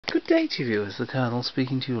Good day to you viewers, the Colonel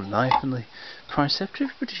speaking to you live from the Preceptor of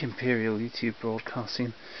British Imperial YouTube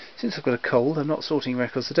Broadcasting. Since I've got a cold, I'm not sorting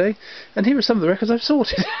records today, and here are some of the records I've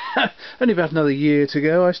sorted. Only about another year to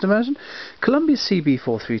go, I should imagine. Columbia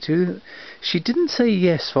CB432, She Didn't Say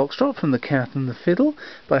Yes Foxtrot from The Cat and the Fiddle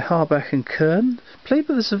by Harbach Kern, played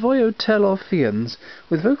by the Savoy Orpheans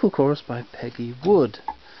with vocal chorus by Peggy Wood.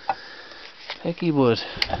 Peggy Wood,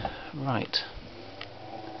 right.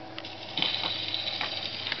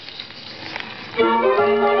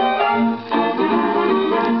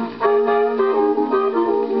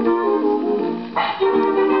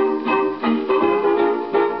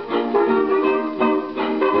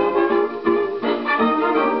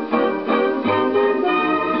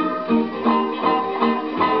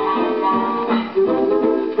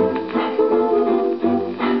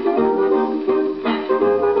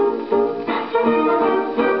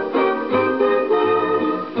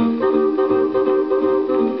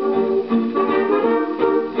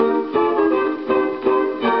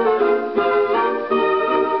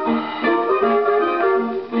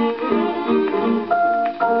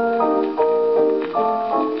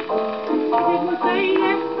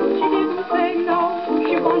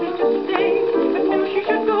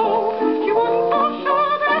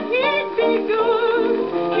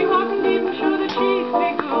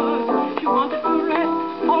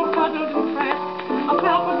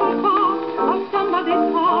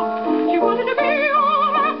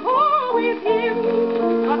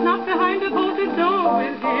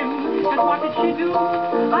 What did she do?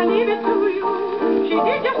 I leave it to you. She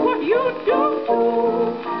did just what you do too.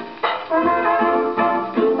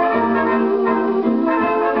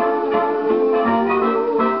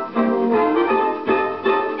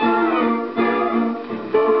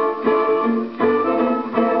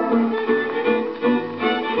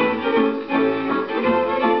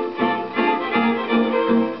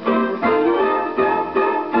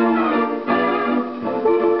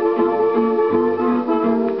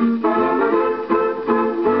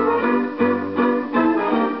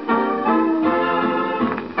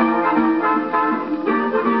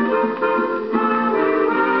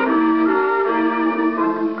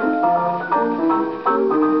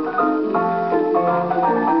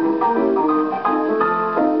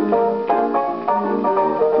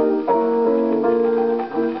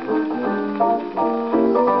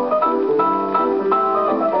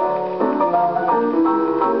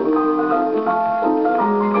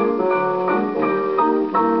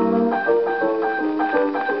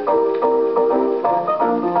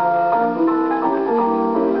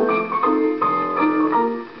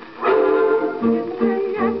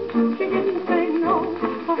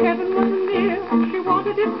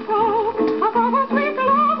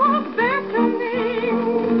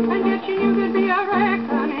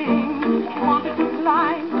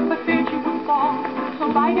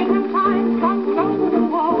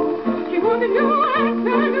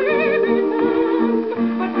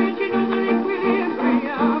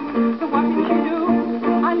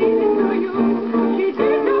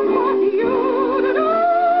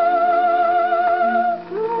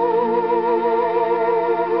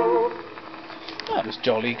 That was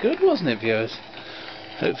jolly good, wasn't it, viewers?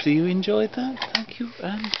 Hopefully you enjoyed that. Thank you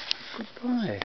and goodbye.